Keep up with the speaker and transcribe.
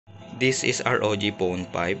This is ROG phone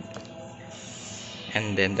 5,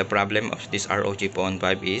 and then the problem of this ROG phone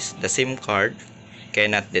 5 is the SIM card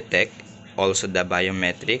cannot detect also the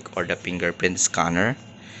biometric or the fingerprint scanner.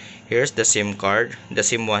 Here's the SIM card. The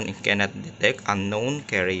SIM 1 cannot detect unknown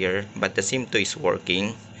carrier, but the SIM 2 is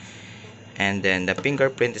working, and then the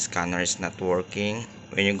fingerprint scanner is not working.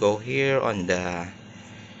 When you go here on the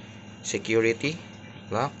security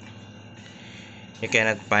lock, you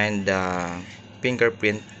cannot find the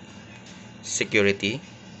fingerprint security.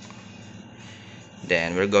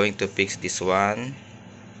 Then we're going to fix this one.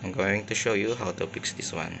 I'm going to show you how to fix this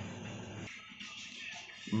one.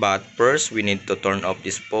 But first we need to turn off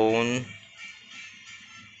this phone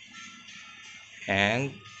and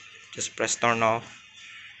just press turn off,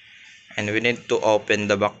 and we need to open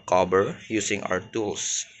the back cover using our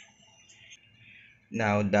tools.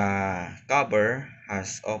 Now the cover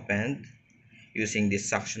has opened using these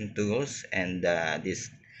suction tools and these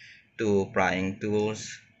two prying tools,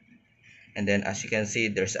 and then as you can see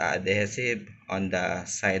there's adhesive on the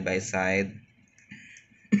side by side.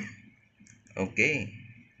 Okay,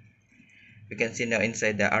 you can see now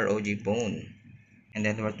inside the ROG phone, and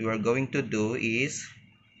then what we are going to do is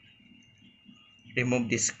remove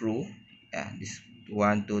this screw, this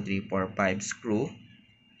 1 2 3 4 5 screw,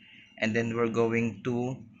 and then we're going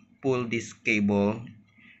to pull this cable,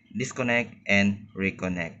 disconnect and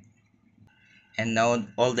reconnect. And now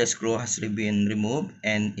all the screw has been removed,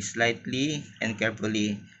 and slightly and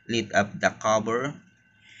carefully lift up the cover,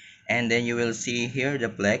 and then you will see here the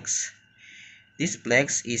flex. This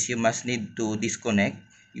flex is you must need to disconnect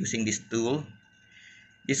using this tool.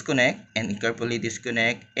 Disconnect and carefully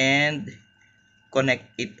disconnect and connect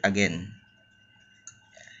it again.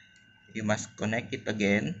 You must connect it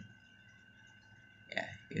again,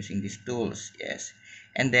 using these tools. Yes,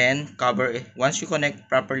 and then cover it. Once you connect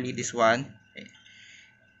properly this one,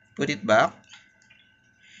 put it back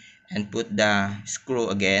and put the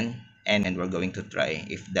screw again, and we're going to try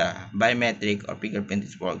if the biometric or fingerprint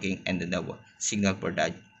is working and the signal for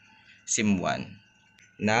the SIM 1.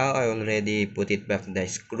 Now I already put it back the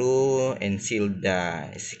screw and secured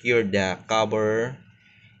the cover,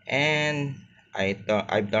 and I've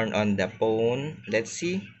turned on the phone. Let's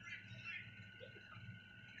see.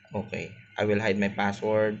 Okay, I will hide my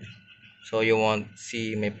password so you won't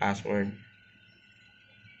see my password.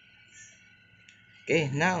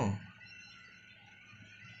 Okay, now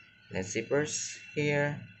let's see first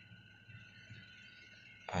here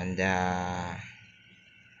on the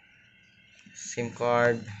SIM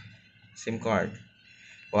card.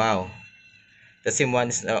 Wow, the SIM 1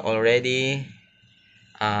 is already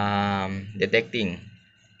detecting.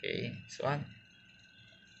 Okay, so on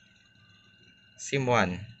SIM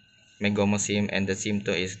 1 may Gomo SIM, and the SIM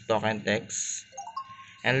 2 is token text,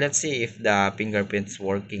 and let's see if the fingerprint is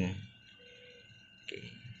working. Okay,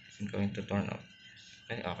 I'm going to turn off.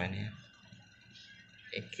 Okay, okay na yan.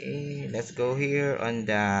 Okay, let's go here on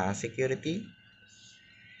the security.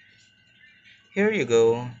 Here you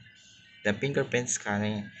go, the fingerprint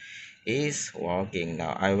scanning is working.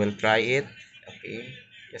 Now I will try it. Okay,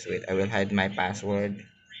 just wait, I will hide my password.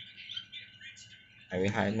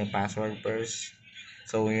 First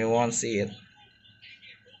so you won't see it.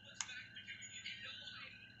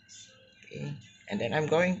 Okay, and then I'm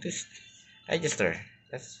going to register.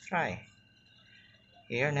 Let's try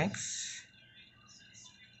here next.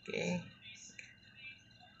 Okay,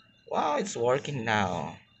 wow, it's working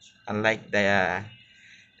now. Unlike the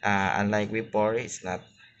unlike before, it's not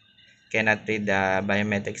cannot read the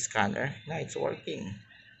biometric scanner. Now it's working,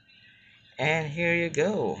 and here you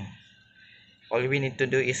go. All we need to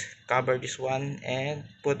do is cover this one and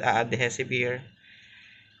put a adhesive here.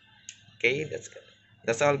 Okay,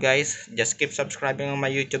 that's all guys. Just keep subscribing on my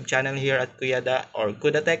YouTube channel here at Kuyada or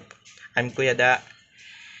Kudatech. I'm Kuyada,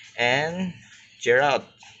 and cheer out.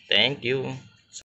 Thank you.